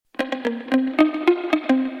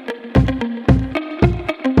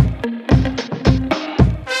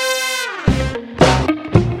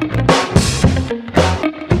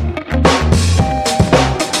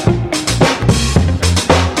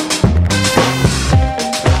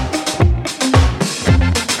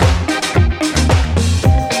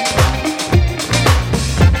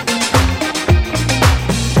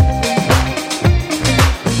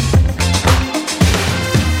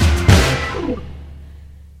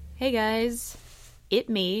Hey guys,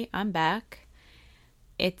 I'm back.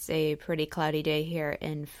 It's a pretty cloudy day here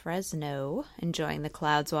in Fresno, enjoying the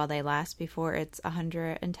clouds while they last before it's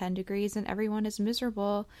 110 degrees and everyone is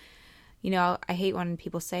miserable. I hate when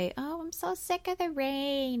people say, "Oh, I'm so sick of the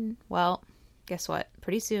rain." Well, guess what?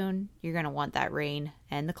 Pretty soon you're going to want that rain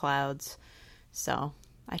and the clouds. So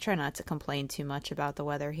I try not to complain too much about the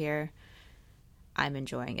weather here. I'm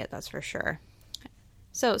enjoying it, that's for sure.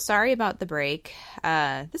 So sorry about the break.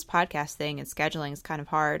 This podcast thing and scheduling is kind of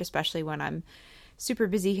hard, especially when I'm super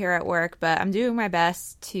busy here at work, but I'm doing my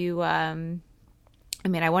best to, I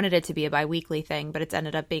wanted it to be a bi-weekly thing, but it's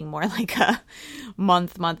ended up being more like a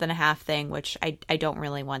month and a half thing, which I don't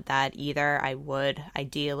really want that either. I would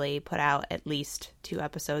ideally put out at least 2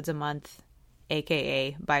 episodes a month,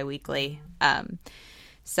 aka bi-weekly.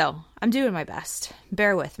 So I'm doing my best.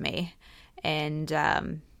 Bear with me.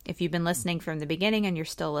 And, if you've been listening from the beginning and you're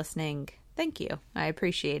still listening, thank you. I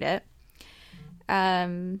appreciate it.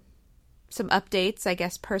 Some updates, I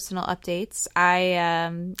guess, personal updates.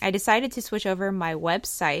 I decided to switch over my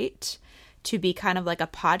website to be kind of like a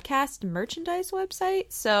podcast merchandise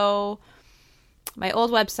website. So my old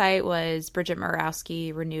website was Bridget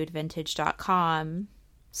Murawski, renewedvintage.com.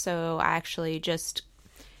 So I actually just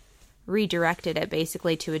redirected it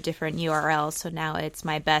basically to a different URL. So now it's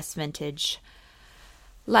my best vintage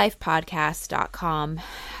lifepodcast.com.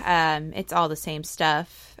 It's all the same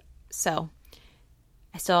stuff. So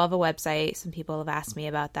I still have a website. Some people have asked me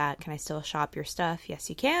about that. Can I still shop your stuff?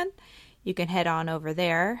 Yes, you can. You can head on over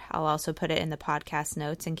there. I'll also put it in the podcast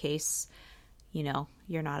notes in case,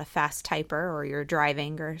 you're not a fast typer or you're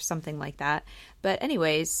driving or something like that. But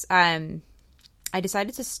anyways, I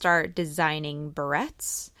decided to start designing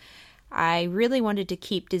barrettes. I really wanted to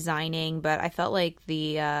keep designing, but I felt like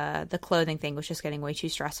the clothing thing was just getting way too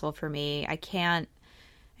stressful for me. I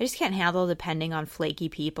just can't handle depending on flaky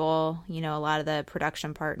people. A lot of the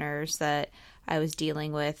production partners that I was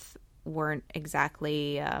dealing with weren't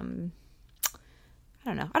exactly, I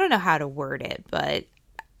don't know how to word it, but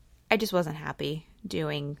I just wasn't happy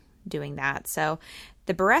doing that. So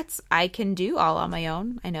the barrettes I can do all on my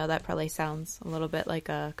own. I know that probably sounds a little bit like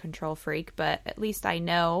a control freak, but at least I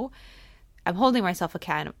know I'm holding myself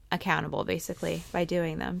accountable basically by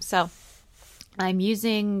doing them. So I'm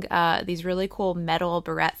using these really cool metal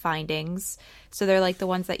barrette findings. So they're like the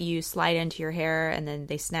ones that you slide into your hair and then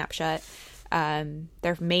they snap shut.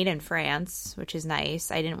 They're made in France, which is nice.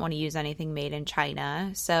 I didn't want to use anything made in China.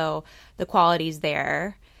 So the quality's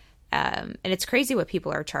there. And it's crazy what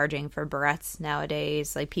people are charging for barrettes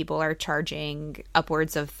nowadays. Like people are charging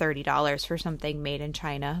upwards of $30 for something made in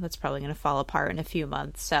China. That's probably going to fall apart in a few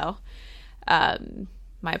months. So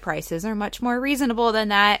my prices are much more reasonable than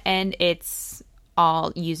that, and it's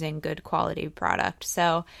all using good quality product.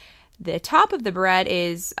 So the top of the barrette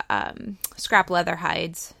is scrap leather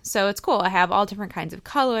hides. So it's cool. I have all different kinds of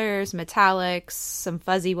colors, metallics, some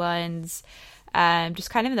fuzzy ones. Just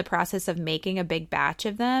kind of in the process of making a big batch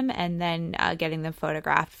of them and then getting them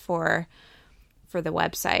photographed for the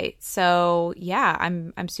website. So yeah,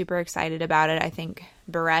 I'm super excited about it. I think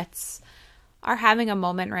barrettes are having a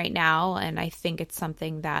moment right now, and I think it's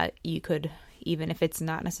something that you could, even if it's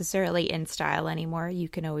not necessarily in style anymore, you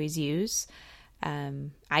can always use.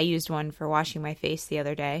 I used one for washing my face the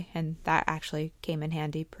other day, and that actually came in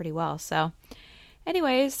handy pretty well. So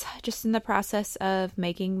anyways, just in the process of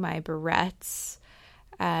making my barrettes,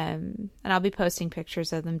 and I'll be posting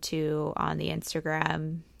pictures of them too on the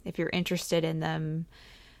Instagram. If you're interested in them,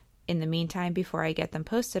 in the meantime, before I get them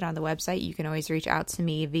posted on the website, you can always reach out to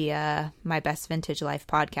me via my Best Vintage Life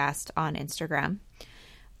podcast on Instagram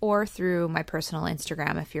or through my personal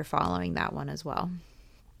Instagram if you're following that one as well.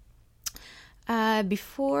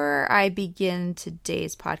 Before I begin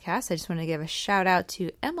today's podcast, I just want to give a shout out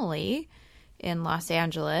to Emily in Los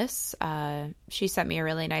Angeles. She sent me a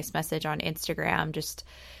really nice message on Instagram just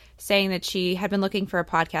saying that she had been looking for a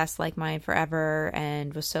podcast like mine forever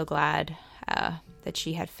and was so glad that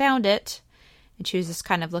she had found it. And she was just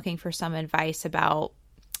kind of looking for some advice about,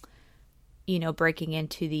 breaking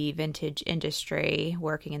into the vintage industry,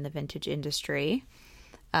 working in the vintage industry.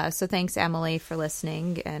 So thanks, Emily, for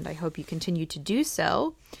listening, and I hope you continue to do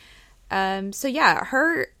so.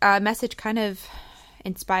 Her message kind of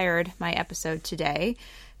inspired my episode today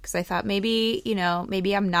because I thought maybe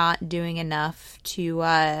I'm not doing enough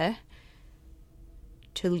to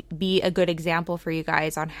be a good example for you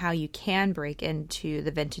guys on how you can break into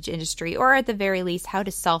the vintage industry, or at the very least, how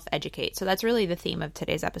to self-educate. So that's really the theme of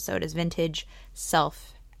today's episode, is vintage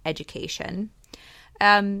self-education.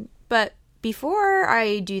 But before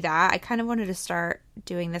I do that, I kind of wanted to start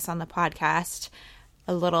doing this on the podcast,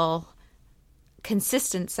 a little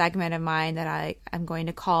consistent segment of mine that I'm going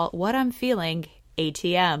to call What I'm Feeling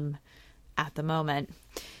ATM at the moment.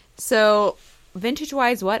 So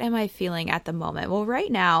vintage-wise, what am I feeling at the moment? Well,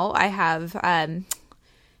 right now I have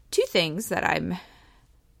two things that I'm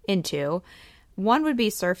into. One would be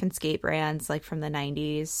surf and skate brands like from the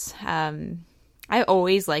 90s. I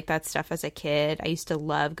always liked that stuff as a kid. I used to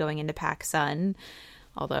love going into PacSun,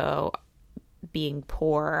 although being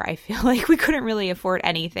poor, I feel like we couldn't really afford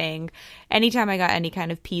anything. Anytime I got any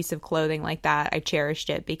kind of piece of clothing like that, I cherished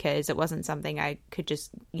it because it wasn't something I could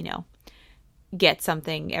just, get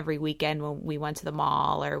something every weekend when we went to the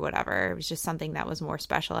mall or whatever. It was just something that was more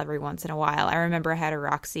special every once in a while. I remember I had a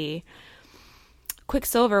Roxy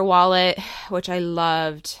Quicksilver wallet, which I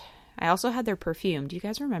loved. I also had their perfume. Do you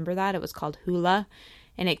guys remember that? It was called Hula,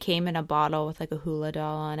 and it came in a bottle with like a hula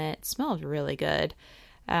doll on it. It smelled really good.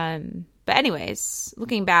 But anyways,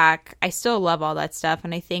 looking back, I still love all that stuff.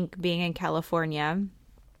 And I think being in California,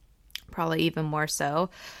 probably even more so,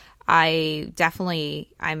 I'm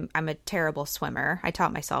a terrible swimmer. I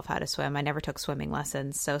taught myself how to swim. I never took swimming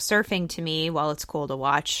lessons. So surfing to me, while it's cool to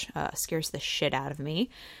watch, scares the shit out of me.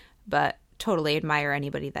 But totally admire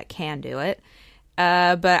anybody that can do it.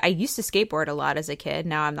 But I used to skateboard a lot as a kid.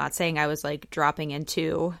 Now, I'm not saying I was like dropping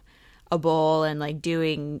into a bowl and like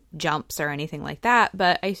doing jumps or anything like that,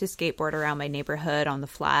 but I used to skateboard around my neighborhood on the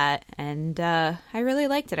flat, and I really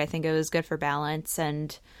liked it. I think it was good for balance,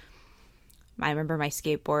 and I remember my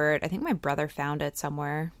skateboard, I think my brother found it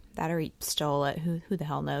somewhere, that or he stole it. Who the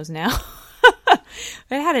hell knows now?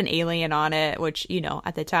 It had an alien on it, which,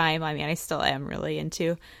 at the time, I still am really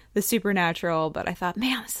into the supernatural, but I thought,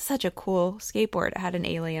 man, this is such a cool skateboard. It had an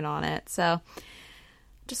alien on it. So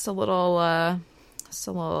just a little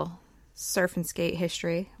surf and skate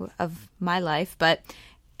history of my life, but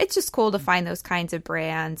it's just cool to find those kinds of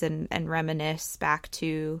brands and reminisce back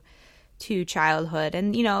to childhood.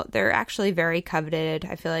 And, they're actually very coveted.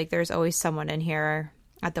 I feel like there's always someone in here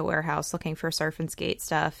at the warehouse looking for surf and skate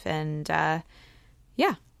stuff. And,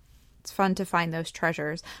 yeah, it's fun to find those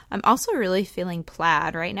treasures. I'm also really feeling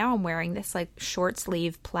plaid. Right now I'm wearing this like short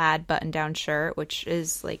sleeve plaid button down shirt, which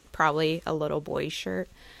is like probably a little boy shirt.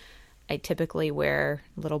 I typically wear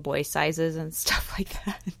little boy sizes and stuff like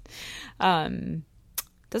that.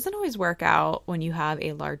 Doesn't always work out when you have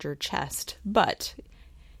a larger chest, but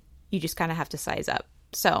you just kind of have to size up.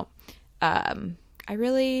 So, I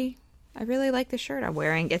really like the shirt I'm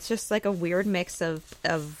wearing. It's just like a weird mix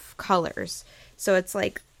of colors. So it's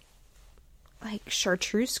like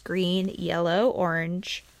chartreuse green, yellow,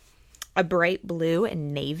 orange, a bright blue,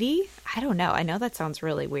 and navy. I don't know. I know that sounds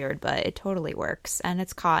really weird, but it totally works. And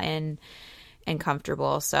it's cotton and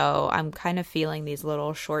comfortable. So I'm kind of feeling these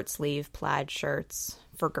little short sleeve plaid shirts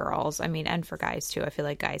for girls. And for guys too. I feel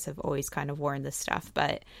like guys have always kind of worn this stuff,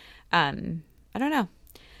 but I don't know.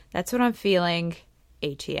 That's what I'm feeling.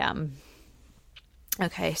 ATM.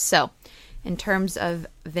 Okay, so in terms of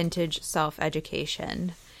vintage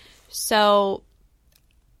self-education, so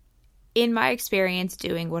in my experience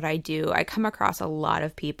doing what I do, I come across a lot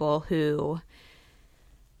of people who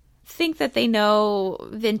think that they know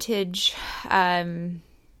vintage, and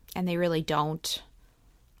they really don't.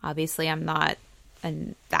 Obviously, I'm not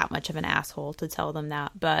that much of an asshole to tell them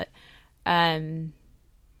that, but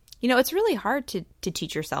it's really hard to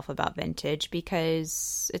teach yourself about vintage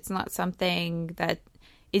because it's not something that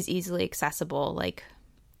is easily accessible, like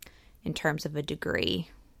in terms of a degree.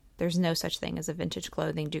 There's no such thing as a vintage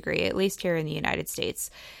clothing degree, at least here in the United States.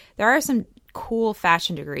 There are some cool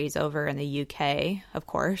fashion degrees over in the UK, of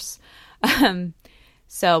course. But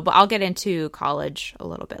I'll get into college a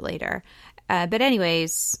little bit later. But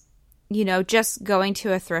anyways, just going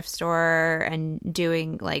to a thrift store and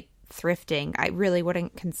doing like thrifting, I really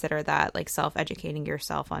wouldn't consider that like self-educating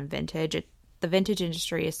yourself on vintage. The vintage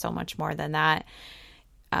industry is so much more than that.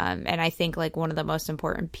 And I think like one of the most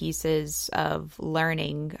important pieces of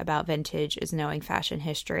learning about vintage is knowing fashion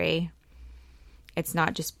history. It's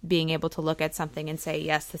not just being able to look at something and say,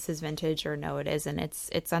 yes, this is vintage, or no, it isn't.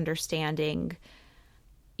 It's understanding,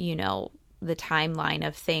 the timeline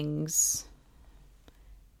of things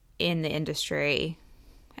in the industry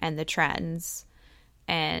and the trends,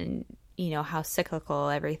 and how cyclical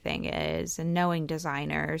everything is, and knowing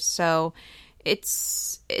designers. So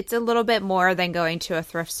it's a little bit more than going to a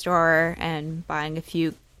thrift store and buying a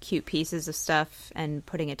few cute pieces of stuff and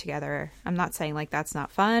putting it together. I'm not saying like that's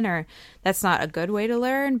not fun or that's not a good way to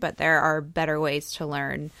learn, but there are better ways to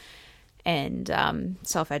learn and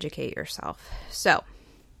self-educate yourself. So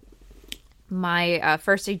my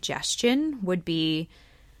first suggestion would be,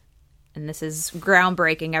 and this is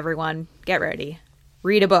groundbreaking, everyone, get ready.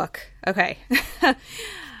 Read a book. Okay.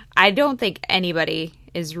 I don't think anybody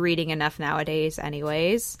is reading enough nowadays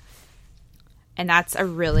anyways. And that's a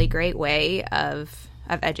really great way of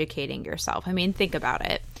educating yourself. I mean, think about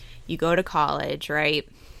it. You go to college, right?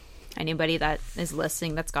 Anybody that is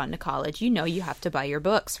listening that's gone to college, you have to buy your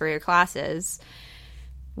books for your classes.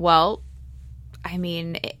 Well, I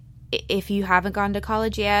mean, if you haven't gone to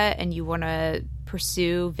college yet and you want to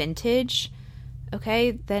pursue vintage,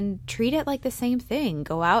 okay, then treat it like the same thing.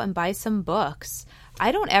 Go out and buy some books.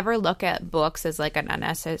 I don't ever look at books as like an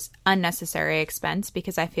unnecessary expense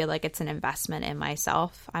because I feel like it's an investment in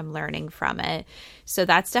myself. I'm learning from it. So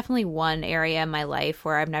that's definitely one area in my life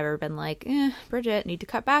where I've never been like, Bridget, need to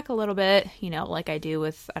cut back a little bit, like I do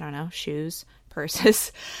with, I don't know, shoes,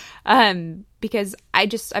 purses, because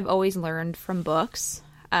I've always learned from books.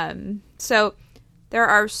 So there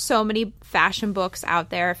are so many fashion books out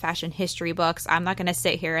there, fashion history books. I'm not going to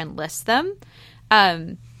sit here and list them.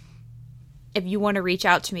 If you want to reach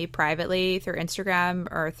out to me privately through Instagram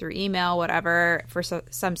or through email, whatever, for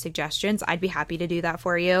some suggestions, I'd be happy to do that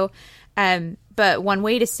for you. But one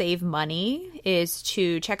way to save money is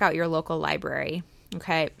to check out your local library.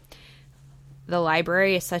 Okay. The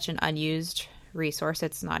library is such an unused resource.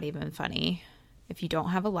 It's not even funny. If you don't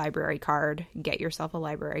have a library card, get yourself a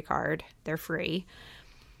library card. They're free.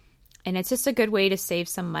 And it's just a good way to save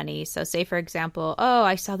some money. So say, for example,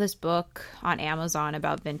 I saw this book on Amazon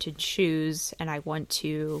about vintage shoes and I want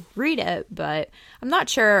to read it, but I'm not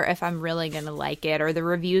sure if I'm really going to like it, or the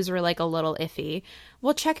reviews were like a little iffy.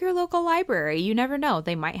 Well, check your local library. You never know.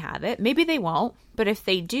 They might have it. Maybe they won't. But if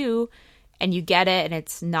they do and you get it and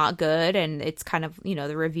it's not good and it's kind of,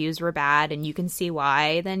 the reviews were bad and you can see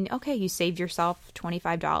why, then okay, you saved yourself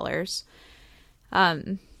 $25.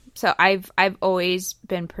 So I've always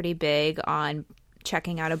been pretty big on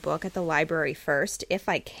checking out a book at the library first, if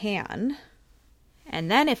I can.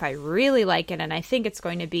 And then if I really like it and I think it's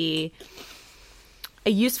going to be a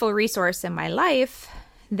useful resource in my life,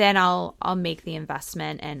 then I'll make the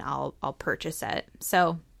investment and I'll purchase it.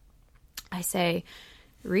 So I say,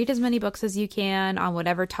 read as many books as you can on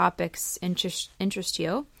whatever topics interest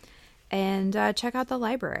you, and check out the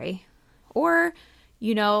library. Or,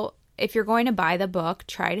 if you're going to buy the book,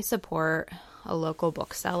 try to support a local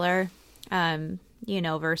bookseller,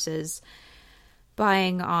 versus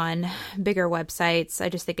buying on bigger websites. I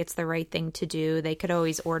just think it's the right thing to do. They could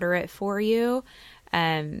always order it for you.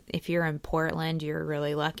 If you're in Portland, you're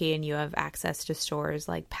really lucky and you have access to stores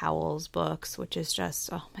like Powell's Books, which is just,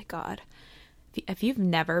 oh my God. If you've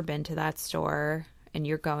never been to that store and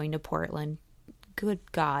you're going to Portland, good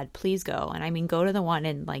God, please go. And I mean, go to the one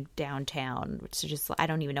in like downtown, which is just, I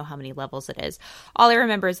don't even know how many levels it is. All I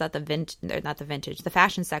remember is that the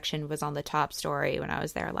fashion section was on the top story when I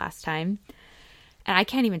was there last time. And I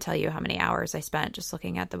can't even tell you how many hours I spent just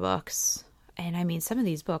looking at the books. And I mean, some of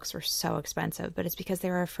these books were so expensive, but it's because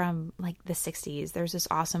they were from like the 60s. There's this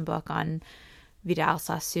awesome book on Vidal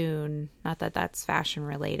Sassoon. Not that that's fashion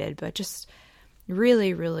related, but just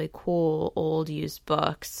really, really cool old used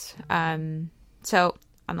books. So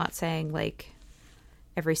I'm not saying like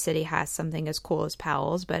every city has something as cool as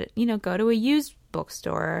Powell's, but go to a used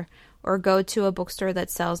bookstore or go to a bookstore that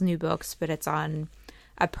sells new books, but it's on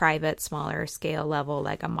a private, smaller scale level,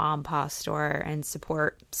 like a mom and pop store, and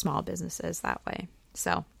support small businesses that way.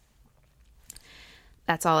 So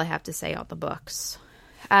that's all I have to say on the books.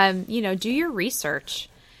 Do your research.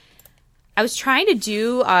 I was trying to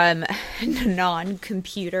do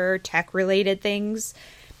non-computer tech related things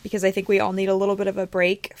because I think we all need a little bit of a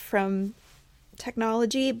break from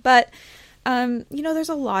technology. But, there's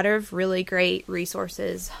a lot of really great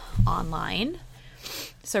resources online.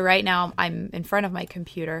 So right now I'm in front of my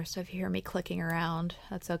computer. So if you hear me clicking around,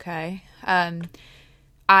 that's okay.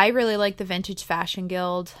 I really like the Vintage Fashion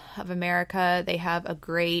Guild of America. They have a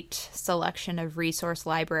great selection of resource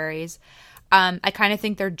libraries. I kind of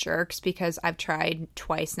think they're jerks because I've tried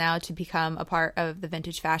twice now to become a part of the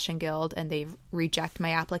Vintage Fashion Guild and they reject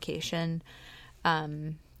my application,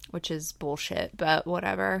 which is bullshit, but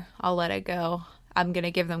whatever. I'll let it go. I'm going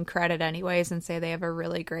to give them credit anyways and say they have a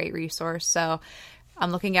really great resource. So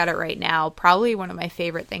I'm looking at it right now. Probably one of my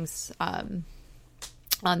favorite things on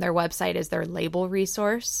their website is their label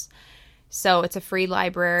resource. So it's a free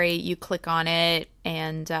library. You click on it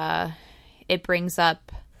and it brings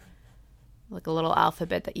up like a little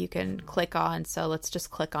alphabet that you can click on. So let's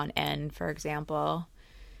just click on N, for example.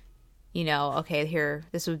 Okay, here,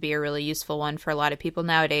 this would be a really useful one for a lot of people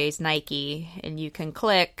nowadays, Nike. And you can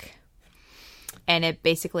click and it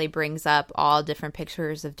basically brings up all different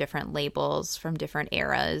pictures of different labels from different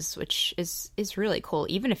eras, which is really cool.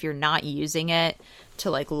 Even if you're not using it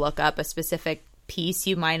to like look up a specific piece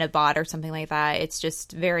you might have bought or something like that. It's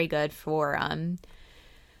just very good for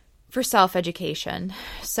self-education.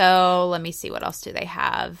 So let me see, what else do they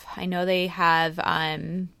have? I know they have,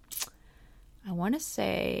 I want to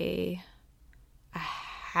say a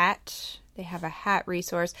hat. They have a hat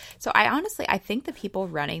resource. So I think the people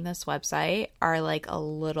running this website are like a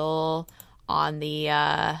little on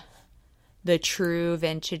the true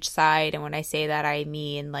vintage side. And when I say that, I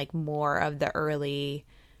mean like more of the early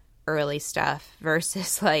stuff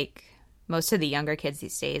versus like most of the younger kids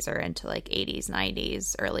these days are into like 80s,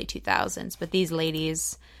 90s, early 2000s. But these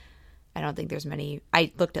ladies, I don't think there's many.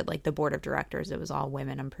 I looked at like the board of directors. It was all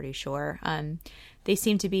women, I'm pretty sure. They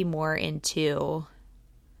seem to be more into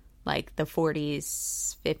like the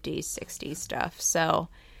 40s, 50s, 60s stuff. So,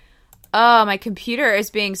 oh, my computer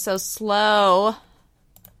is being so slow.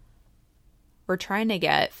 We're trying to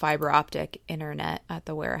get fiber optic internet at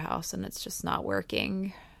the warehouse and it's just not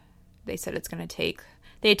working. They said it's going to take,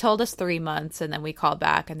 they told us 3 months and then we called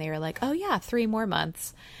back and they were like, oh yeah, 3 more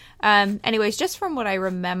months. Anyways, just from what I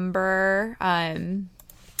remember, let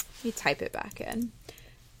me type it back in.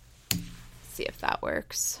 See if that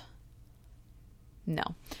works. No.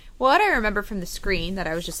 What I remember from the screen that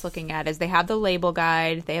I was just looking at is they have the label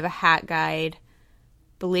guide. They have a hat guide. I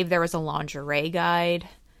believe there was a lingerie guide.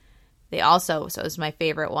 They also, so it's my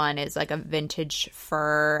favorite one, is like a vintage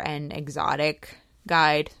fur and exotic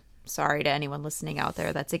guide. Sorry to anyone listening out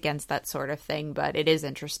there that's against that sort of thing, but it is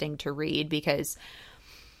interesting to read because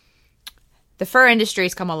the fur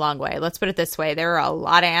industry's come a long way. Let's put it this way. There are a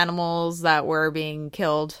lot of animals that were being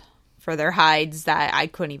killed for their hides that I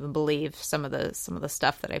couldn't even believe some of the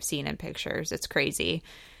stuff that I've seen in pictures. It's crazy.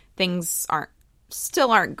 Things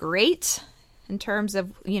still aren't great in terms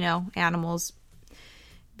of, animals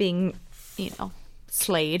being,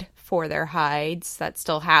 slayed for their hides. That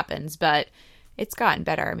still happens, but it's gotten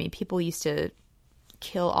better. I mean, people used to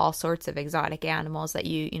kill all sorts of exotic animals that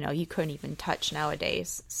you couldn't even touch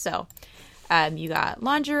nowadays. So, you got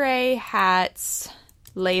lingerie, hats,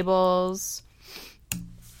 labels,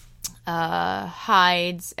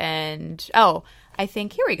 hides, and I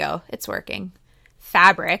think here we go. It's working.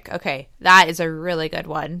 Fabric. Okay, that is a really good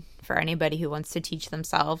one for anybody who wants to teach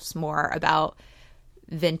themselves more about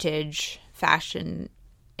vintage fashion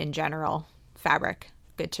in general. Fabric.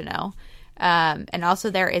 Good to know. And also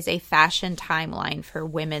there is a fashion timeline for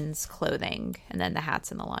women's clothing and then the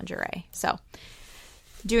hats and the lingerie. So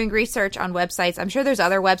doing research on websites. I'm sure there's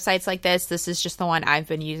other websites like this. This is just the one I've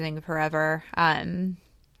been using forever.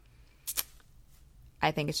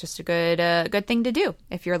 I think it's just a good thing to do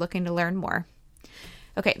if you're looking to learn more.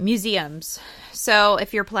 Okay, museums. So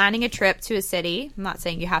if you're planning a trip to a city, I'm not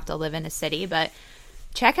saying you have to live in a city, but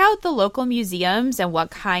check out the local museums and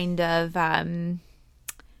what kind of,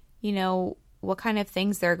 what kind of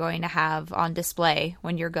things they're going to have on display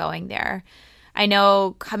when you're going there. I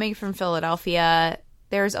know coming from Philadelphia,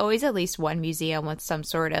 there's always at least one museum with some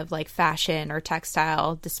sort of like fashion or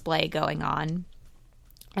textile display going on.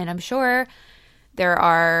 And I'm sure there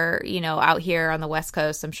are, out here on the West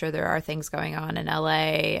Coast, I'm sure there are things going on in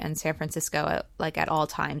LA and San Francisco at all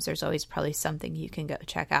times. There's always probably something you can go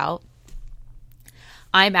check out.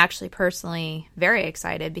 I'm actually personally very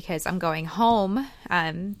excited because I'm going home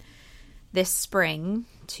this spring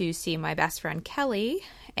to see my best friend Kelly,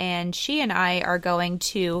 and she and I are going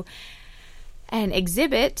to an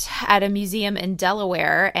exhibit at a museum in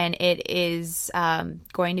Delaware, and it is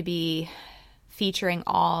going to be featuring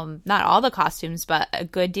not all the costumes, but a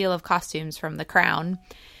good deal of costumes from The Crown.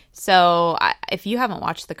 So if you haven't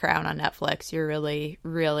watched The Crown on Netflix, you're really,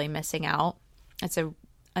 really missing out. It's an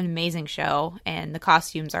amazing show, and the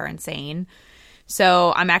costumes are insane.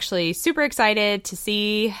 So I'm actually super excited to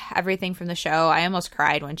see everything from the show. I almost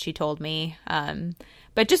cried when she told me.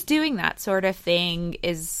 But just doing that sort of thing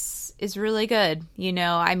is really good.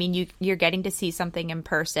 I mean, you're getting to see something in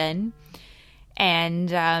person,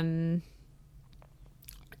 and I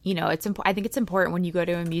think it's important when you go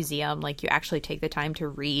to a museum, like you actually take the time to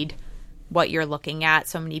read what you're looking at.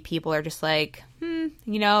 So many people are just like,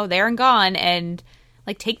 there and gone, and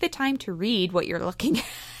like take the time to read what you're looking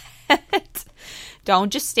at.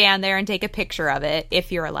 Don't just stand there and take a picture of it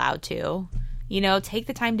if you're allowed to. Take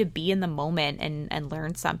the time to be in the moment and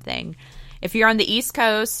learn something. If you're on the East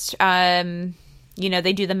Coast, they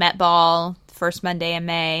do the Met Ball first Monday in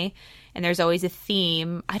May, and there's always a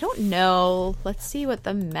theme. I don't know. Let's see what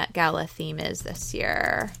the Met Gala theme is this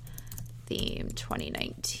year. Theme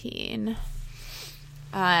 2019.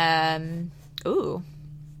 Ooh.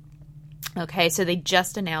 Okay, so they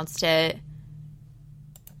just announced it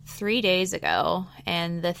 3 days ago,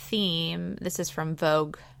 and the theme, this is from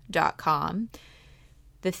Vogue.com.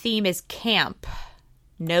 the theme is camp,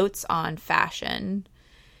 notes on fashion.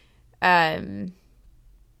 So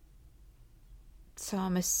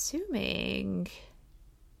I'm assuming...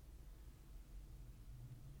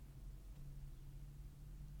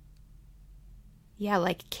 Yeah,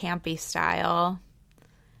 like campy style.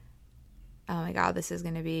 Oh my God, this is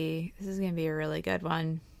gonna be a really good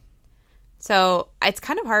one. So it's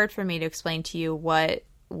kind of hard for me to explain to you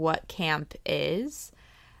what camp is.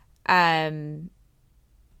 Oh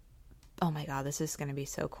my God, this is gonna be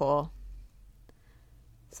so cool.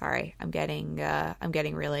 Sorry, I'm getting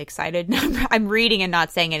really excited. I'm reading and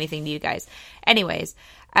not saying anything to you guys. Anyways,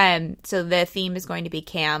 so the theme is going to be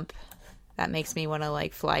camp. That makes me want to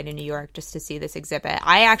like fly to New York just to see this exhibit.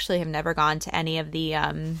 I actually have never gone to any of the,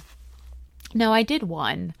 no, I did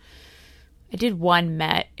one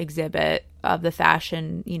Met exhibit of the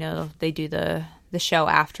fashion, you know, they do the show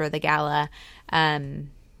after the gala. I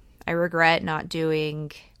regret not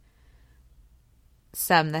doing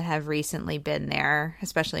some that have recently been there,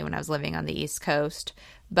 especially when I was living on the East Coast.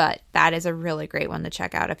 But that is a really great one to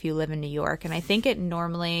check out if you live in New York. And I think it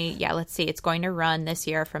normally, let's see, it's going to run this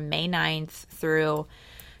year from May 9th through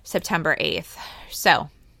September 8th. So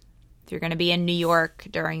if you're going to be in New York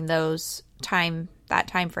during that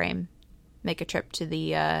time frame, make a trip to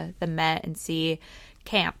the Met and see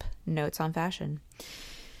camp, notes on fashion.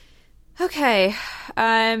 Okay,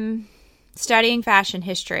 studying fashion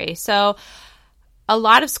history. So a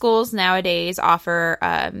lot of schools nowadays offer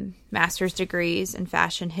master's degrees in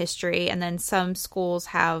fashion history, and then some schools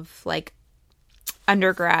have like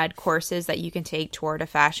undergrad courses that you can take toward a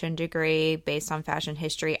fashion degree based on fashion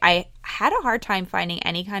history. I had a hard time finding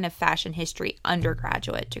any kind of fashion history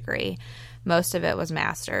undergraduate degree. Most of it was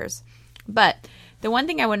master's. But the one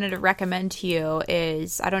thing I wanted to recommend to you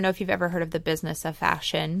is, I don't know if you've ever heard of the Business of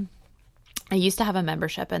Fashion. I used to have a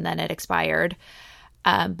membership and then it expired.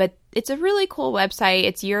 But it's a really cool website.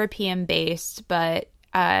 It's European based, but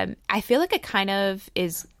I feel like it kind of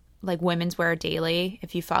is like Women's Wear Daily.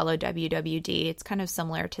 If you follow WWD, it's kind of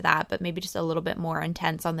similar to that, but maybe just a little bit more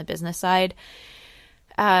intense on the business side.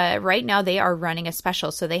 Right now they are running a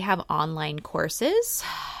special. So they have online courses,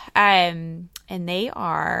 and they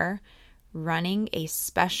are running a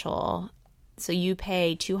special. So you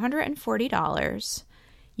pay $240.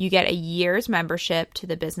 You get a year's membership to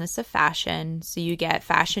the Business of Fashion. So you get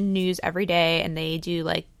fashion news every day, and they do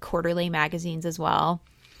like quarterly magazines as well.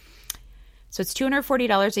 So it's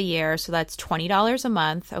 $240 a year. So that's $20 a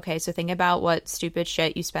month. Okay, so think about what stupid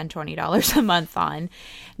shit you spend $20 a month on.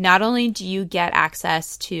 Not only do you get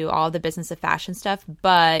access to all the Business of Fashion stuff,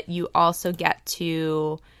 but you also get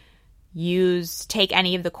to take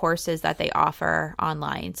any of the courses that they offer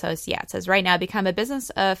online. So it says right now, become a Business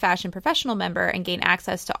of Fashion professional member and gain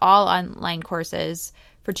access to all online courses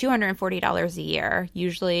for $240 a year.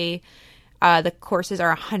 Usually the courses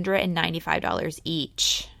are $195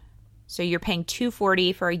 each. So you're paying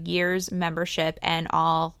 $240 for a year's membership and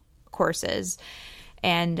all courses.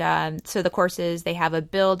 And so the courses, they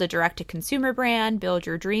have build a direct-to-consumer brand, build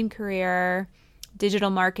your dream career, digital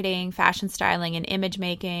marketing, fashion styling and image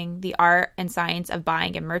making, the art and science of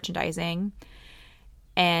buying and merchandising,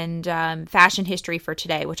 and fashion history for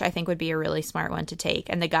today, which I think would be a really smart one to take.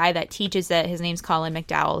 And the guy that teaches it, his name's Colin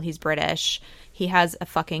McDowell. He's British. He has a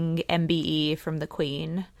fucking MBE from the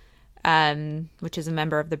Queen, which is a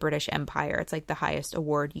member of the British Empire. It's like the highest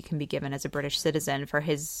award you can be given as a British citizen for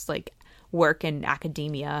his like work in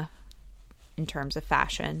academia in terms of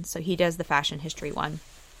fashion. So he does the fashion history one.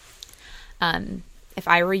 If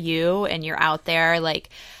I were you and you're out there like,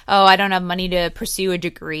 oh, I don't have money to pursue a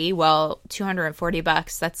degree, well,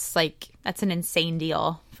 $240, that's an insane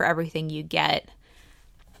deal for everything you get.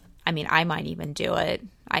 I mean, I might even do it.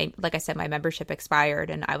 Like I said, my membership expired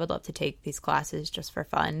and I would love to take these classes just for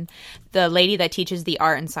fun. The lady that teaches the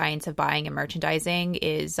art and science of buying and merchandising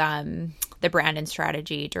is the brand and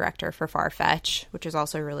strategy director for Farfetch, which is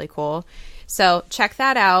also really cool. So check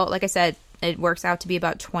that out. Like I said, it works out to be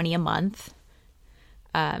about $20 a month.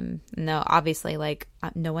 No, obviously, like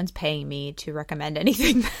no one's paying me to recommend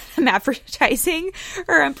anything that I'm advertising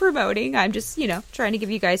or I'm promoting. I'm just, trying to give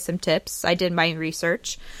you guys some tips. I did my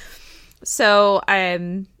research. So,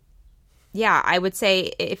 I would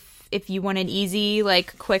say if you want an easy,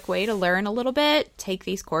 like quick way to learn a little bit, take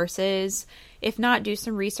these courses. If not, do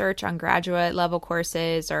some research on graduate level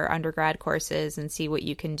courses or undergrad courses and see what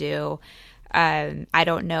you can do. I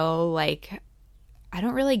don't know, I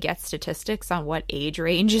don't really get statistics on what age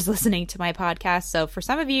range is listening to my podcast. So for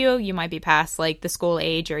some of you, you might be past like the school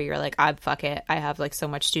age, or you're like, fuck it. I have like so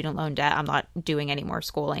much student loan debt. I'm not doing any more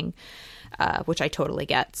schooling, which I totally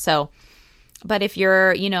get. So, but if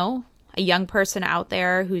you're, a young person out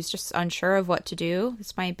there who's just unsure of what to do,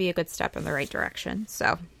 this might be a good step in the right direction.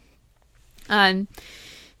 So, another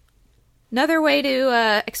way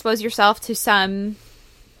to expose yourself to some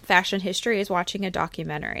fashion history is watching a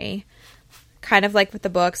documentary. Kind of like with the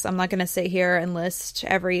books, I'm not going to sit here and list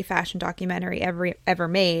every fashion documentary ever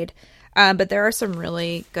made, but there are some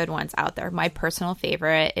really good ones out there. My personal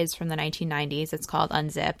favorite is from the 1990s. It's called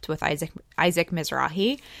Unzipped with Isaac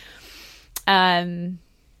Mizrahi.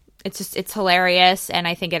 It's hilarious, and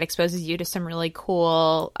I think it exposes you to some really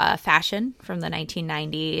cool fashion from the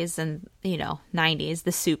 1990s and 90s,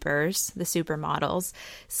 the supermodels.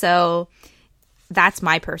 So that's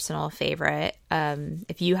my personal favorite.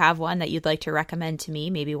 If you have one that you'd like to recommend to me,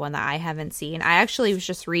 maybe one that I haven't seen. I actually was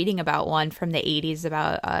just reading about one from the 80s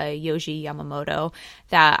about Yohji Yamamoto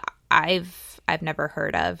that I've never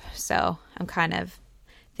heard of. So I'm kind of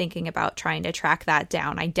thinking about trying to track that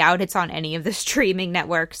down. I doubt it's on any of the streaming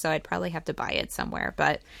networks, so I'd probably have to buy it somewhere,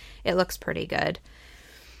 but it looks pretty good.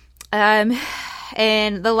 And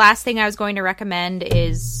the last thing I was going to recommend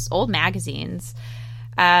is old magazines.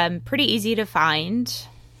 Pretty easy to find.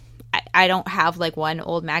 I don't have like one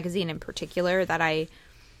old magazine in particular that I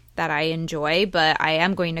enjoy, but I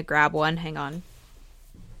am going to grab one. Hang on.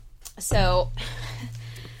 So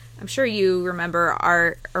I'm sure you remember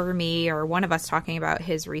Art or me or one of us talking about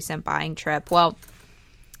his recent buying trip. Well,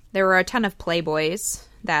 there were a ton of Playboys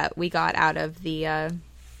that we got out of the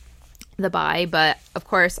buy, but of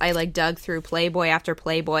course I dug through Playboy after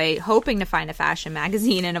Playboy hoping to find a fashion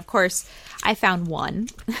magazine, and of course I found one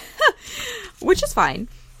which is fine.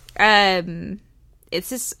 It's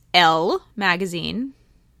this Elle magazine,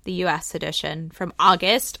 the US edition from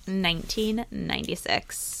August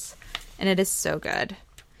 1996, and it is so good.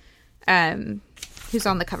 Who's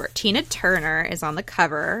on the cover? Tina Turner is on the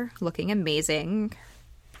cover looking amazing,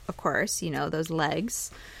 of course, those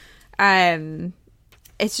legs.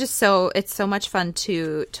 It's so much fun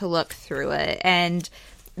to look through it, and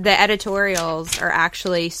the editorials are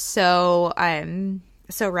actually so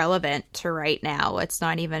relevant to right now. It's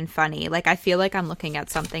not even funny. I feel like I'm looking at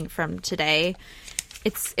something from today.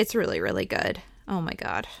 It's really, really good. Oh my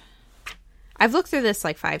God. I've looked through this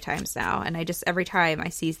 5 times now, and every time I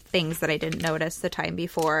see things that I didn't notice the time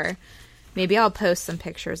before. Maybe I'll post some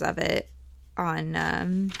pictures of it on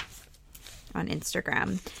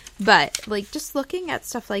Instagram. But just looking at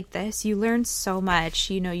stuff like this, you learn so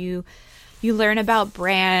much. You learn about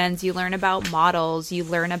brands, you learn about models, you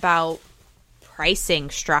learn about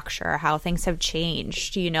pricing structure, how things have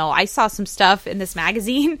changed. I saw some stuff in this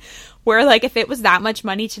magazine where if it was that much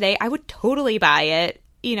money today, I would totally buy it.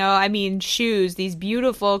 Shoes, these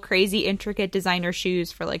beautiful, crazy, intricate designer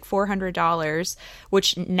shoes for $400,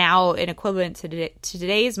 which now in equivalent to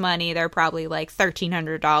today's money, they're probably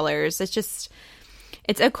 $1,300.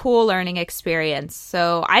 It's a cool learning experience.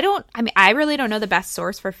 So I really don't know the best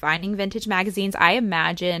source for finding vintage magazines. I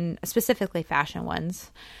imagine, specifically fashion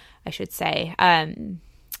ones, I should say.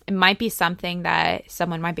 It might be something that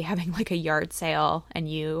someone might be having a yard sale and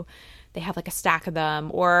they have a stack of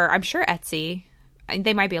them, or I'm sure Etsy.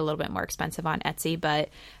 They might be a little bit more expensive on Etsy, but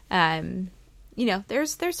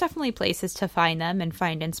there's definitely places to find them and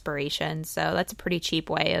find inspiration. So that's a pretty cheap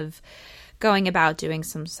way of going about doing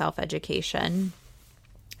some self-education.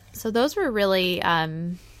 So those were really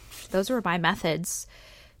those were my methods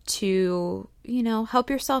to help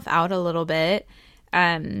yourself out a little bit,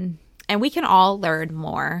 and we can all learn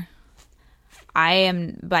more. I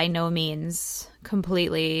am by no means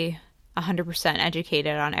completely 100%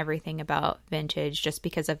 educated on everything about vintage just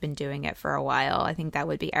because I've been doing it for a while. I think that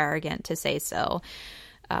would be arrogant to say so.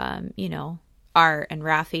 Art and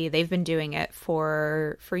Rafi, they've been doing it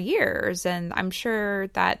for years, and I'm sure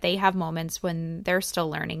that they have moments when they're still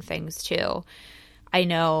learning things too. I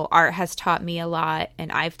know Art has taught me a lot,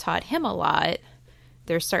 and I've taught him a lot.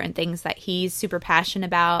 There's certain things that he's super passionate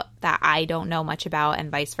about that I don't know much about,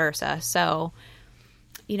 and vice versa. So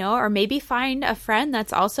or maybe find a friend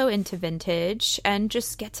that's also into vintage and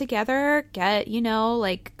just get together,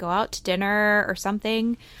 go out to dinner or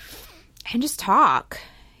something and just talk,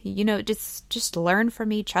 just learn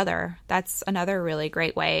from each other. That's another really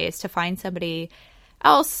great way, is to find somebody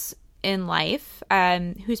else in life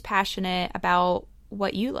who's passionate about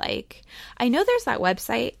what you like. I know there's that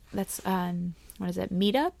website that's,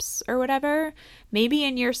 meetups or whatever. Maybe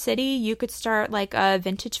in your city you could start a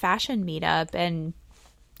vintage fashion meetup and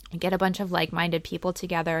get a bunch of like-minded people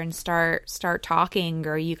together and start talking,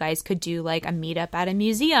 or you guys could do a meetup at a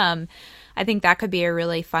museum. I think that could be a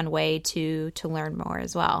really fun way to learn more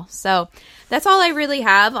as well. So that's all I really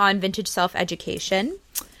have on vintage self-education.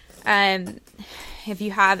 if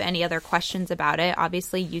you have any other questions about it,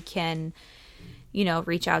 obviously you can,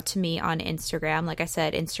 reach out to me on Instagram. Like I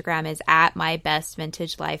said, Instagram is at My Best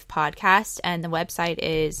Vintage Life Podcast, and the website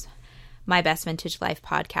is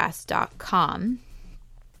mybestvintagelifepodcast.com.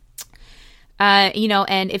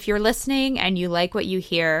 And if you're listening and you like what you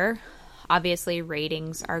hear, obviously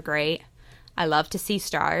ratings are great. I love to see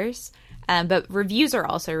stars. But reviews are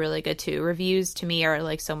also really good too. Reviews to me are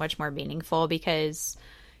like so much more meaningful because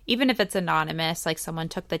even if it's anonymous, like someone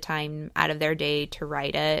took the time out of their day to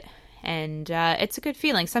write it. And it's a good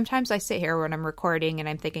feeling. Sometimes I sit here when I'm recording and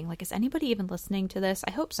I'm thinking, like, is anybody even listening to this?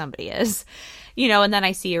 I hope somebody is, and then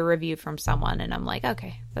I see a review from someone and I'm like,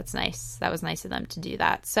 okay, that's nice. That was nice of them to do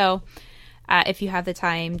that. So if you have the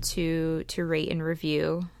time to rate and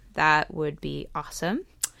review, that would be awesome.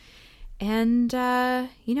 And,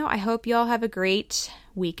 I hope you all have a great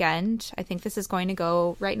weekend. I think this is going to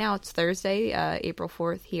go, right now it's Thursday, April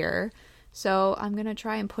 4th here. So I'm going to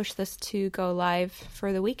try and push this to go live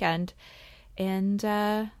for the weekend. And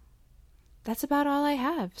that's about all I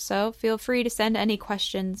have. So feel free to send any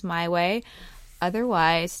questions my way.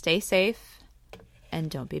 Otherwise, stay safe and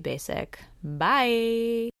don't be basic.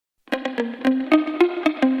 Bye.